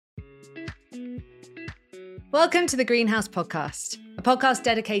Welcome to the Greenhouse Podcast, a podcast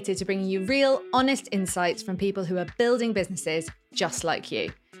dedicated to bringing you real, honest insights from people who are building businesses just like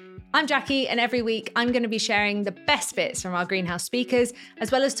you. I'm Jackie, and every week I'm going to be sharing the best bits from our Greenhouse speakers,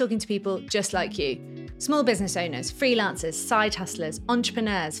 as well as talking to people just like you. Small business owners, freelancers, side hustlers,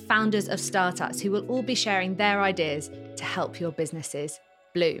 entrepreneurs, founders of startups who will all be sharing their ideas to help your businesses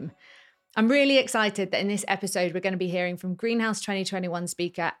bloom. I'm really excited that in this episode, we're going to be hearing from Greenhouse 2021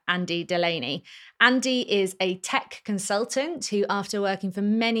 speaker, Andy Delaney. Andy is a tech consultant who, after working for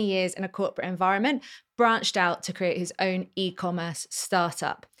many years in a corporate environment, branched out to create his own e-commerce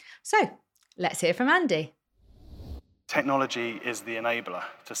startup. So let's hear from Andy. Technology is the enabler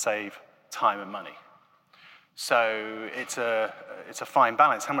to save time and money. So it's a fine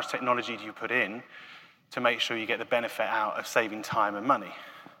balance. How much technology do you put in to make sure you get the benefit out of saving time and money?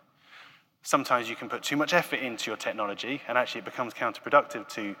 Sometimes you can put too much effort into your technology and actually it becomes counterproductive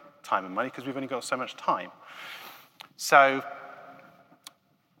to time and money because we've only got so much time. So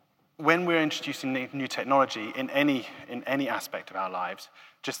when we're introducing new technology in any aspect of our lives,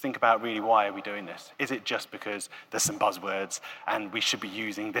 just think about really why are we doing this? Is it just because there's some buzzwords and we should be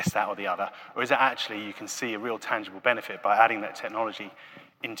using this, that, or the other? Or is it actually you can see a real tangible benefit by adding that technology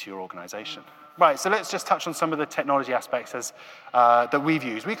into your organization? Right, so let's just touch on some of the technology aspects that we've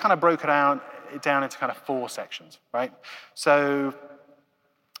used. We kind of broke it down into kind of 4 sections, right? So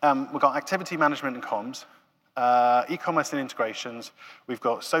we've got activity management and comms, e-commerce and integrations, we've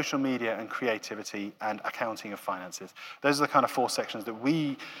got social media and creativity, and accounting and finances. Those are the kind of 4 sections that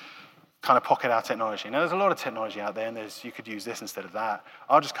we kind of pocket our technology. Now, there's a lot of technology out there, and you could use this instead of that.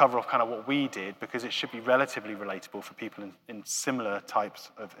 I'll just cover off kind of what we did, because it should be relatively relatable for people in similar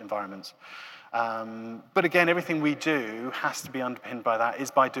types of environments. But again, everything we do has to be underpinned by that. Is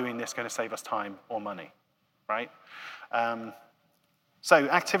by doing this going to save us time or money, right? So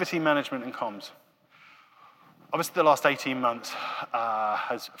activity management and comms. Obviously, the last 18 months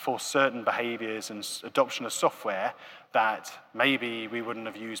has forced certain behaviors and adoption of software that maybe we wouldn't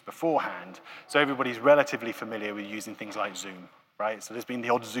have used beforehand. So everybody's relatively familiar with using things like Zoom, right? So there's been the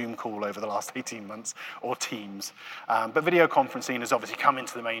odd Zoom call over the last 18 months, or Teams. But video conferencing has obviously come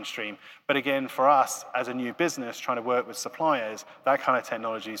into the mainstream. But again, for us, as a new business, trying to work with suppliers, that kind of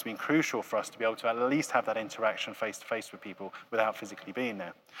technology has been crucial for us to be able to at least have that interaction face-to-face with people without physically being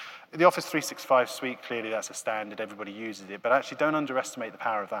there. The Office 365 suite, clearly that's a standard, everybody uses it, but actually don't underestimate the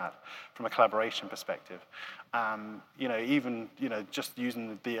power of that from a collaboration perspective. Even just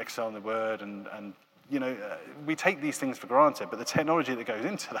using the Excel and the Word and we take these things for granted, but the technology that goes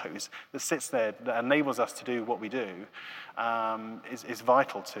into those, that sits there, that enables us to do what we do, is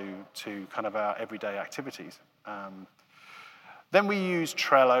vital to kind of our everyday activities. Then we use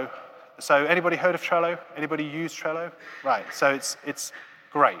Trello. So anybody heard of Trello? Anybody use Trello? Right, so it's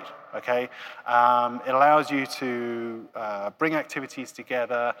great, okay? It allows you to bring activities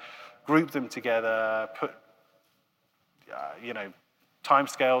together, group them together, put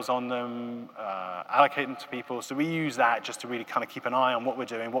timescales on them, allocate them to people. So we use that just to really kind of keep an eye on what we're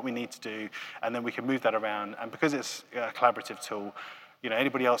doing, what we need to do, and then we can move that around. And because it's a collaborative tool,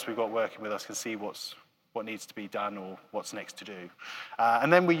 anybody else we've got working with us can see what needs to be done or what's next to do.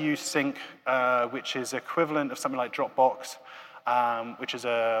 And then we use Sync, which is equivalent of something like Dropbox, which is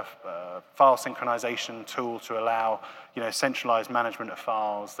a file synchronization tool to allow centralized management of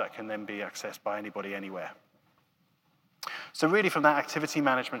files that can then be accessed by anybody anywhere. So really from that activity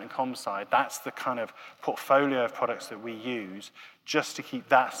management and comms side, that's the kind of portfolio of products that we use just to keep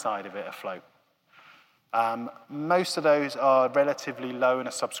that side of it afloat. Most of those are relatively low in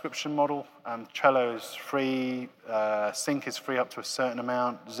a subscription model. Trello is free, Sync is free up to a certain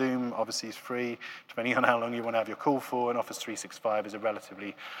amount, Zoom obviously is free, depending on how long you want to have your call for, and Office 365 is a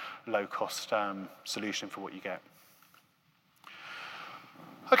relatively low-cost solution for what you get.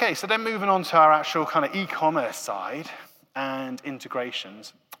 Okay, so then moving on to our actual kind of e-commerce side and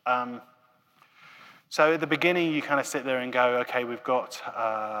integrations. So at the beginning, you kind of sit there and go, okay, we want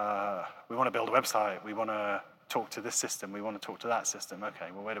to build a website, we want to talk to this system, we want to talk to that system.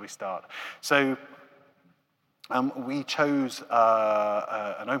 Okay, well, where do we start? So we chose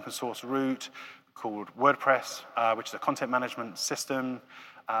an open source route called WordPress, which is a content management system.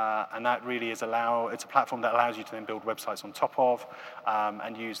 And that really is it's a platform that allows you to then build websites on top of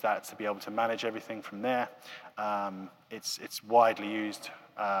and use that to be able to manage everything from there. It's widely used,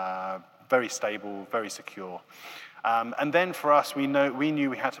 very stable, very secure. And then for us, we knew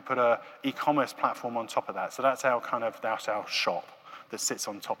we had to put an e-commerce platform on top of that. So that's our shop, that sits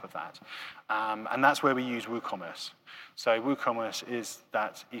on top of that. And that's where we use WooCommerce. So WooCommerce is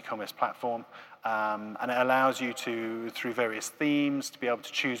that e-commerce platform, and it allows you to, through various themes, to be able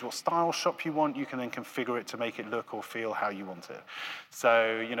to choose what style shop you want. You can then configure it to make it look or feel how you want it.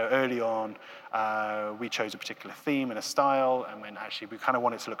 So, early on, we chose a particular theme and a style, and when actually we kind of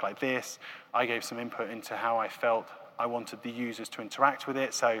want it to look like this, I gave some input into how I felt I wanted the users to interact with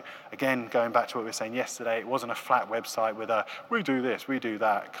it. So again, going back to what we were saying yesterday, it wasn't a flat website with a, we do this, we do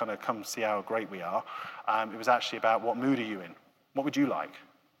that, kind of come see how great we are. It was actually about what mood are you in? What would you like?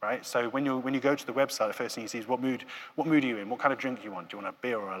 Right? So when you go to the website, the first thing you see is what mood are you in? What kind of drink do you want? Do you want a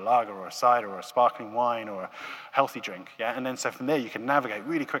beer or a lager or a cider or a sparkling wine or a healthy drink? Yeah, and then so from there you can navigate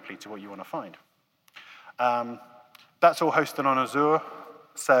really quickly to what you want to find. That's all hosted on Azure.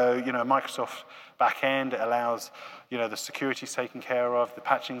 So Microsoft backend, it allows the security's taken care of, the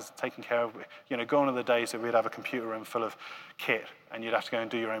patching's taken care of. Gone are the days that we'd have a computer room full of kit and you'd have to go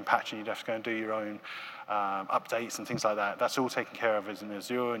and do your own patching, you'd have to go and do your own updates and things like that. That's all taken care of in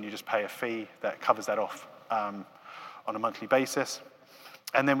Azure, and you just pay a fee that covers that off on a monthly basis.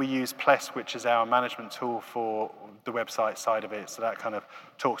 And then we use Pless, which is our management tool for the website side of it. So that kind of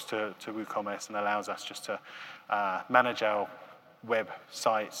talks to WooCommerce and allows us just to manage our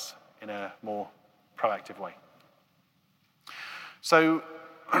websites in a more proactive way. So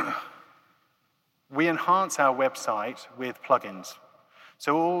we enhance our website with plugins.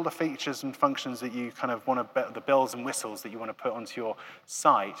 So all the features and functions that you kind of want to, the bells and whistles that you want to put onto your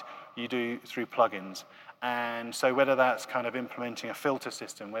site, you do through plugins. And so whether that's kind of implementing a filter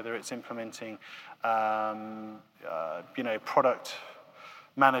system, whether it's implementing, product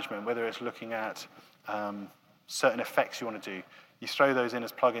management, whether it's looking at certain effects you want to do, you throw those in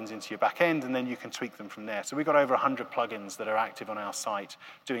as plugins into your back end, and then you can tweak them from there. So we've got over 100 plugins that are active on our site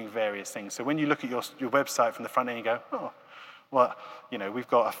doing various things. So when you look at your website from the front end, you go, oh, well, we've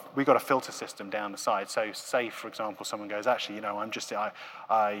got a filter system down the side. So say, for example, someone goes, actually,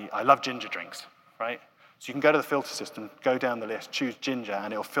 I love ginger drinks, right? So you can go to the filter system, go down the list, choose ginger,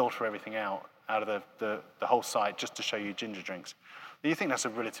 and it'll filter everything out of the whole site just to show you ginger drinks. You think that's a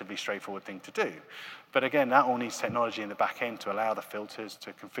relatively straightforward thing to do. But again, that all needs technology in the back end to allow the filters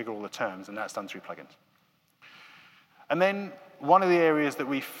to configure all the terms, and that's done through plugins. And then one of the areas that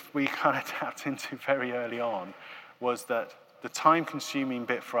we kind of tapped into very early on was that the time-consuming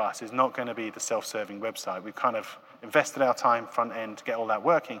bit for us is not going to be the self-serving website. We've kind of invested our time front end to get all that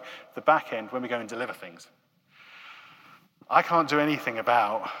working. The back end, when we go and deliver things, I can't do anything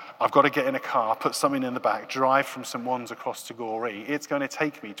about, I've got to get in a car, put something in the back, drive from St. Wands across to Goree. It's going to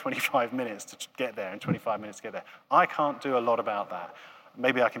take me 25 minutes to get there and 25 minutes to get there. I can't do a lot about that.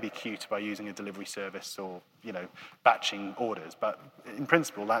 Maybe I can be cute by using a delivery service or, batching orders. But in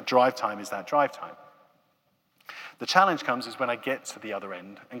principle, that drive time is that drive time. The challenge comes is when I get to the other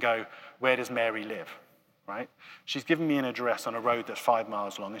end and go, where does Mary live, right? She's given me an address on a road that's 5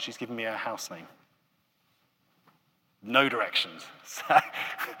 miles long, and she's given me her house name. No directions.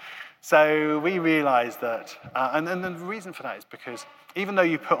 So we realized that, and the reason for that is because even though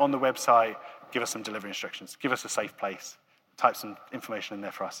you put on the website, give us some delivery instructions, give us a safe place, type some information in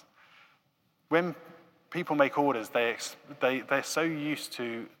there for us. When people make orders, they're so used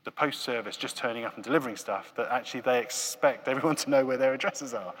to the post service just turning up and delivering stuff that actually they expect everyone to know where their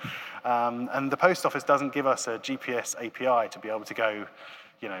addresses are. And the post office doesn't give us a GPS API to be able to go,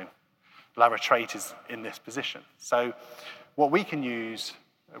 Lara-Trate is in this position. So what we can use,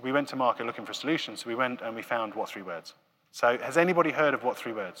 we went to market looking for solutions, so we went and we found What 3 Words. So has anybody heard of What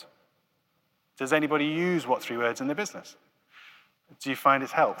 3 Words? Does anybody use What 3 Words in their business? Do you find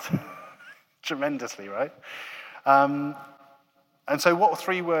it's helped? Tremendously, right? And so What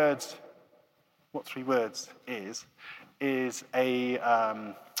 3 Words is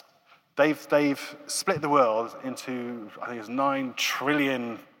a, they've split the world into, I think it's 9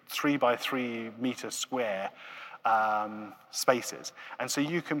 trillion 3x3 meter square spaces. And so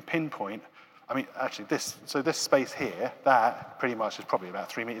you can pinpoint, this space here, that pretty much is probably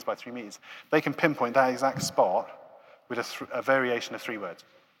about 3 meters by 3 meters. They can pinpoint that exact spot with a variation of 3 words.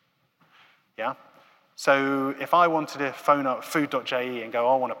 Yeah? So if I wanted to phone up food.je and go,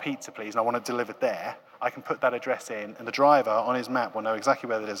 I want a pizza, please, and I want it delivered there, I can put that address in, and the driver on his map will know exactly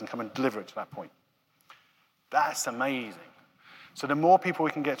where it is and come and deliver it to that point. That's amazing. So the more people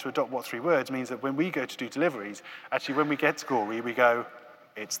we can get to adopt What 3 Words means that when we go to do deliveries, actually when we get to Goree, we go,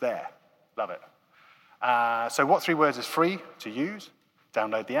 it's there. Love it. So What 3 Words is free to use.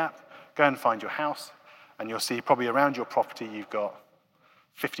 Download the app, go and find your house, and you'll see probably around your property you've got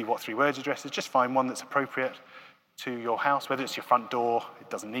 50 What 3 Words addresses. Just find one that's appropriate, to your house, whether it's your front door, it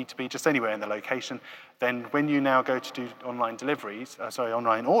doesn't need to be, just anywhere in the location, then when you now go to do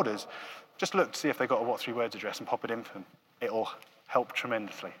online orders, just look to see if they've got a What3 Words address and pop it in for them. It'll help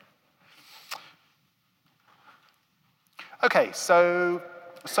tremendously. Okay, so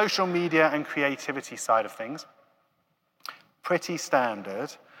social media and creativity side of things. Pretty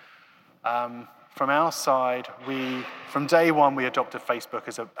standard. From our side, from day one, we adopted Facebook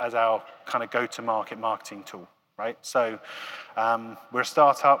as our kind of go-to-market marketing tool, right? So we're a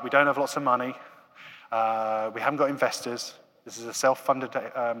startup. We don't have lots of money. We haven't got investors. This is a self-funded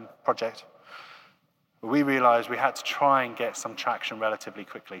project. We realized we had to try and get some traction relatively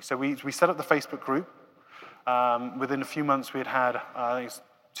quickly. So we set up the Facebook group. Within a few months, we had I think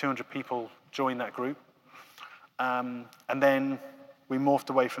 200 people join that group. And then we morphed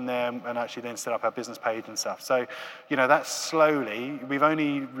away from there and actually then set up our business page and stuff. So, that's slowly. We've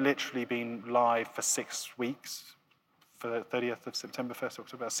only literally been live for 6 weeks, for the 30th of September, 1st of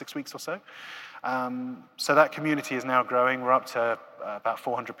October, about 6 weeks or so. So that community is now growing. We're up to about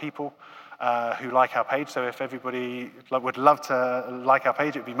 400 people who like our page. So if everybody would love to like our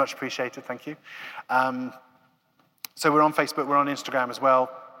page, it would be much appreciated. Thank you. So we're on Facebook. We're on Instagram as well.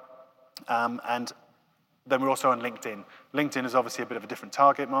 And then we're also on LinkedIn. LinkedIn is obviously a bit of a different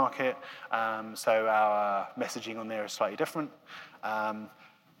target market, so our messaging on there is slightly different.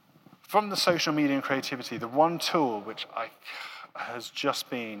 From the social media and creativity, the one tool which has just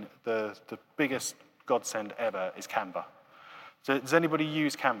been the biggest godsend ever is Canva. So does anybody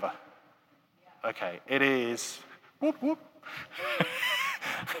use Canva? Yeah. Okay, it is, whoop, whoop.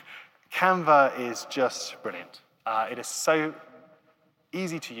 Canva is just brilliant. It is so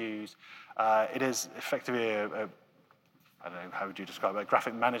easy to use. It is effectively I don't know, how would you describe it, a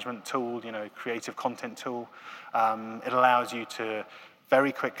graphic management tool, creative content tool. It allows you to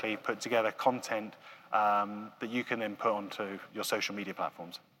very quickly put together content that you can then put onto your social media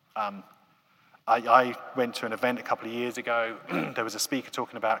platforms. I went to an event a couple of years ago. There was a speaker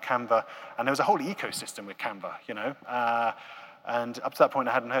talking about Canva, and there was a whole ecosystem with Canva, and up to that point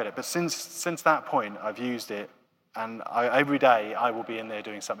I hadn't heard it. But since that point, I've used it. And every day, I will be in there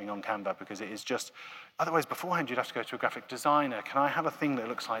doing something on Canva because it is just, otherwise beforehand, you'd have to go to a graphic designer. Can I have a thing that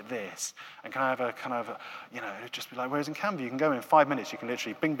looks like this? And can I have a kind of, just be like, whereas in Canva, you can go in 5 minutes, you can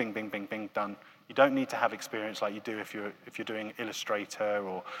literally bing, bing, bing, bing, bing, done. You don't need to have experience like you do if you're doing Illustrator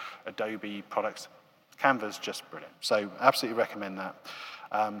or Adobe products. Canva's just brilliant. So absolutely recommend that.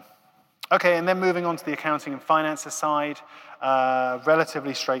 Okay, and then moving on to the accounting and finances side,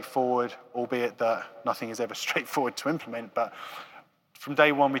 relatively straightforward, albeit that nothing is ever straightforward to implement, but from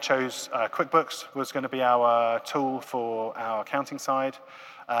day one we chose QuickBooks was going to be our tool for our accounting side.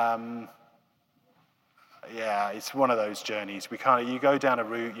 Yeah, it's one of those journeys. You go down a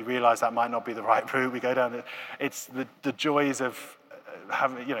route, you realize that might not be the right route, we go down it's the joys of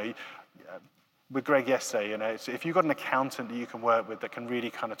having, with Greg yesterday, if you've got an accountant that you can work with that can really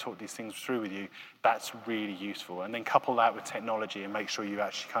kind of talk these things through with you, that's really useful. And then couple that with technology and make sure you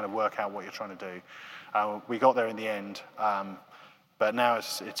actually kind of work out what you're trying to do. We got there in the end, but now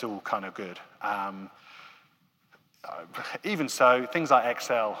it's all kind of good. Even so, things like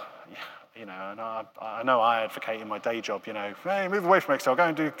Excel, and I know I advocate in my day job, hey, move away from Excel, go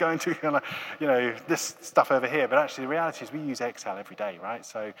and do this stuff over here. But actually, the reality is we use Excel every day, right?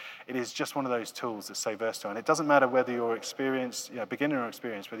 So it is just one of those tools that's so versatile. And it doesn't matter whether you're experienced, beginner or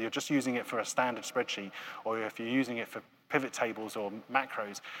experienced, whether you're just using it for a standard spreadsheet or if you're using it for pivot tables or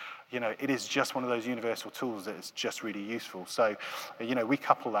macros, it is just one of those universal tools that is just really useful. So, we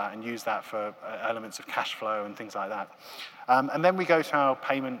couple that and use that for elements of cash flow and things like that. And then we go to our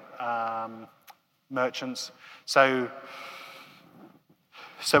payment merchants. So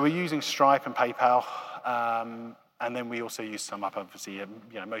we're using Stripe and PayPal, and then we also use SumUp. Obviously,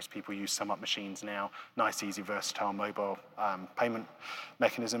 most people use SumUp machines now. Nice, easy, versatile mobile payment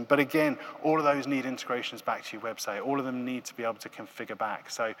mechanism. But again, all of those need integrations back to your website. All of them need to be able to configure back.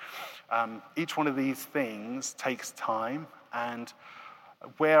 So each one of these things takes time. And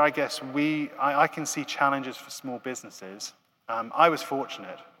where I guess I can see challenges for small businesses. I was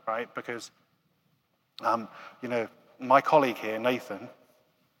fortunate, right? Because, my colleague here, Nathan,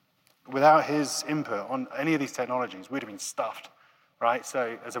 without his input on any of these technologies, we'd have been stuffed, right?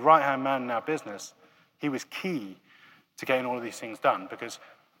 So as a right-hand man in our business, he was key to getting all of these things done because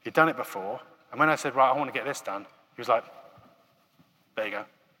he'd done it before. And when I said, right, I want to get this done, he was like, there you go.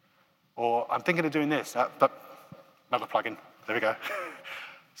 Or I'm thinking of doing this, another plugin, there we go.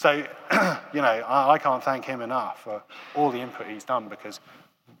 So, I can't thank him enough for all the input he's done because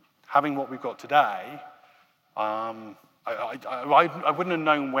having what we've got today, I wouldn't have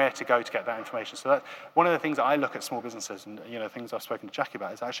known where to go to get that information. So that's one of the things that I look at small businesses, and things I've spoken to Jackie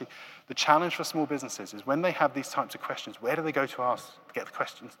about, is actually the challenge for small businesses is when they have these types of questions, where do they go to ask to get the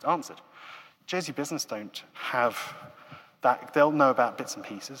questions answered? Jersey Business don't have that. They'll know about bits and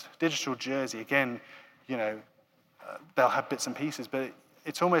pieces. Digital Jersey, again, they'll have bits and pieces, but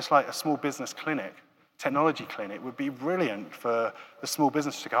it's almost like a small business clinic, technology clinic would be brilliant for the small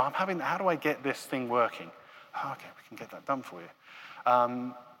business to go, how do I get this thing working? Oh, okay, we can get that done for you.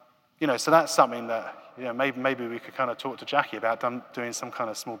 So that's something that maybe we could kind of talk to Jackie about doing some kind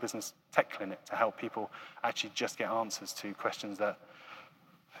of small business tech clinic to help people actually just get answers to questions that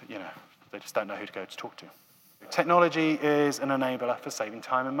they just don't know who to go to talk to. Technology is an enabler for saving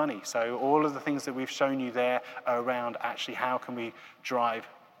time and money. So all of the things that we've shown you there are around actually how can we drive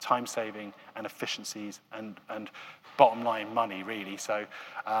time saving and efficiencies and bottom line money, really. So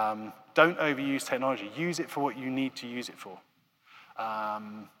don't overuse technology. Use it for what you need to use it for.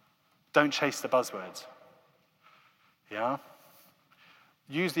 Don't chase the buzzwords. Yeah?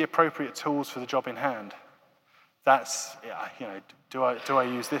 Use the appropriate tools for the job in hand. That's, do I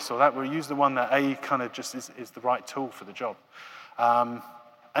use this or that? We'll use the one that kind of just is the right tool for the job. And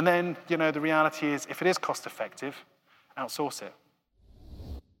then, the reality is, if it is cost effective, outsource it.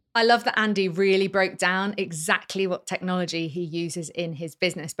 I love that Andy really broke down exactly what technology he uses in his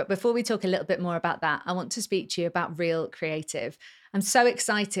business. But before we talk a little bit more about that, I want to speak to you about Real Creative. I'm so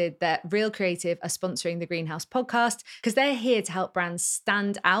excited that Real Creative are sponsoring the Greenhouse podcast because they're here to help brands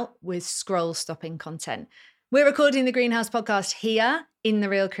stand out with scroll-stopping content. We're recording the Greenhouse podcast here in the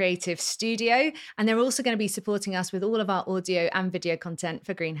Real Creative studio, and they're also going to be supporting us with all of our audio and video content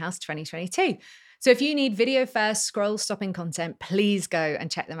for Greenhouse 2022. So if you need video first scroll stopping content, please go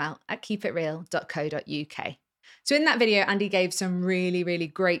and check them out at keepitreal.co.uk. So in that video, Andy gave some really, really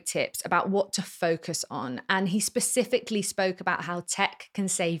great tips about what to focus on. And he specifically spoke about how tech can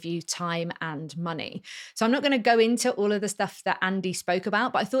save you time and money. So I'm not going to go into all of the stuff that Andy spoke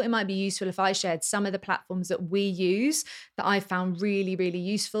about, but I thought it might be useful if I shared some of the platforms that we use that I found really, really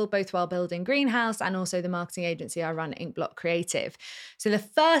useful, both while building Greenhouse and also the marketing agency I run, Inkblot Creative. So the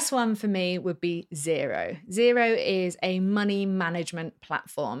first one for me would be Xero. Xero is a money management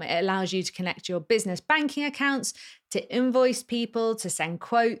platform. It allows you to connect your business banking accounts, to invoice people, to send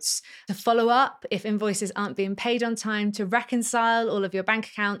quotes, to follow up if invoices aren't being paid on time, to reconcile all of your bank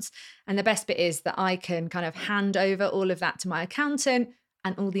accounts. And the best bit is that I can kind of hand over all of that to my accountant,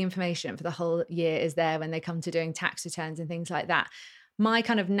 and all the information for the whole year is there when they come to doing tax returns and things like that. My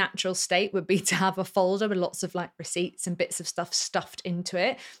kind of natural state would be to have a folder with lots of like receipts and bits of stuff stuffed into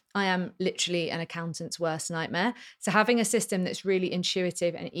it. I am literally an accountant's worst nightmare. So having a system that's really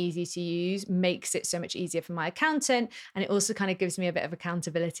intuitive and easy to use makes it so much easier for my accountant. And it also kind of gives me a bit of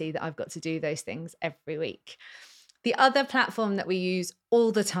accountability that I've got to do those things every week. The other platform that we use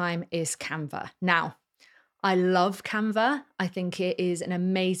all the time is Canva. Now, I love Canva. I think it is an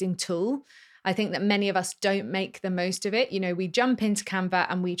amazing tool. I think that many of us don't make the most of it. We jump into Canva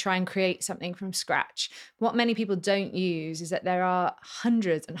and we try and create something from scratch. What many people don't use is that there are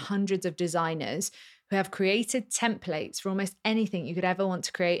hundreds and hundreds of designers who have created templates for almost anything you could ever want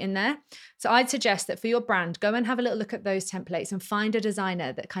to create in there. So I'd suggest that for your brand, go and have a little look at those templates and find a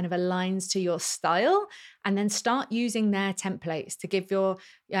designer that kind of aligns to your style, and then start using their templates to give your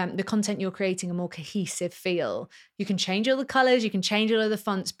the content you're creating a more cohesive feel. You can change all the colors, you can change all of the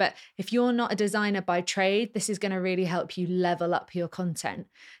fonts, but if you're not a designer by trade, this is going to really help you level up your content.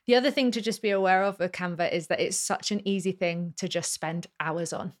 The other thing to just be aware of with Canva is that it's such an easy thing to just spend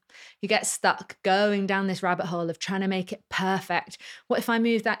hours on. You get stuck going down this rabbit hole of trying to make it perfect. What if I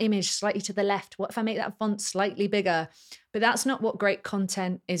move that image slightly to the left? What if I make that font slightly bigger? But that's not what great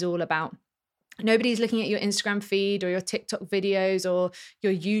content is all about. Nobody's looking at your Instagram feed or your TikTok videos or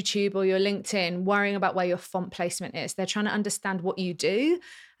your YouTube or your LinkedIn worrying about where your font placement is. They're trying to understand what you do,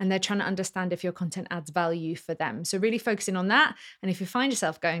 and they're trying to understand if your content adds value for them. So really focusing on that. And if you find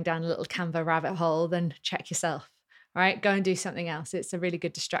yourself going down a little Canva rabbit hole, then check yourself. All right, go and do something else. It's a really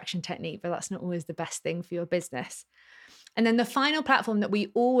good distraction technique, but that's not always the best thing for your business. And then the final platform that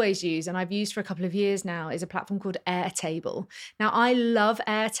we always use, and I've used for a couple of years now, is a platform called Airtable. Now, I love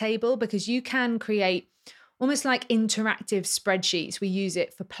Airtable because you can create almost like interactive spreadsheets. We use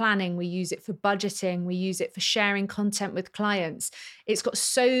it for planning, we use it for budgeting, we use it for sharing content with clients. It's got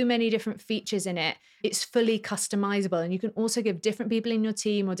so many different features in it. It's fully customizable, and you can also give different people in your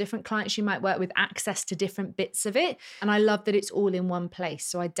team or different clients you might work with access to different bits of it. And I love that it's all in one place.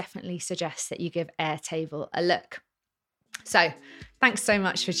 So I definitely suggest that you give Airtable a look. So Thanks so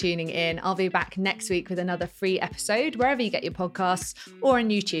much for tuning in. I'll be back next week with another free episode, wherever you get your podcasts, or on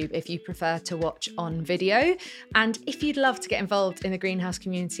YouTube if you prefer to watch on video. And if you'd love to get involved in the Greenhouse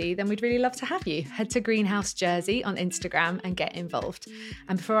community, then we'd really love to have you. Head to Greenhouse Jersey on Instagram and get involved.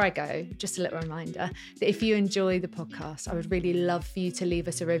 And before I go, just a little reminder that if you enjoy the podcast, I would really love for you to leave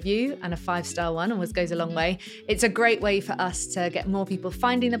us a review, and a 5-star one always goes a long way. It's a great way for us to get more people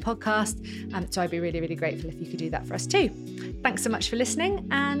finding the podcast. So I'd be really, really grateful if you could do that for us too. Thanks so much for listening,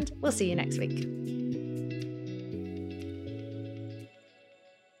 and we'll see you next week.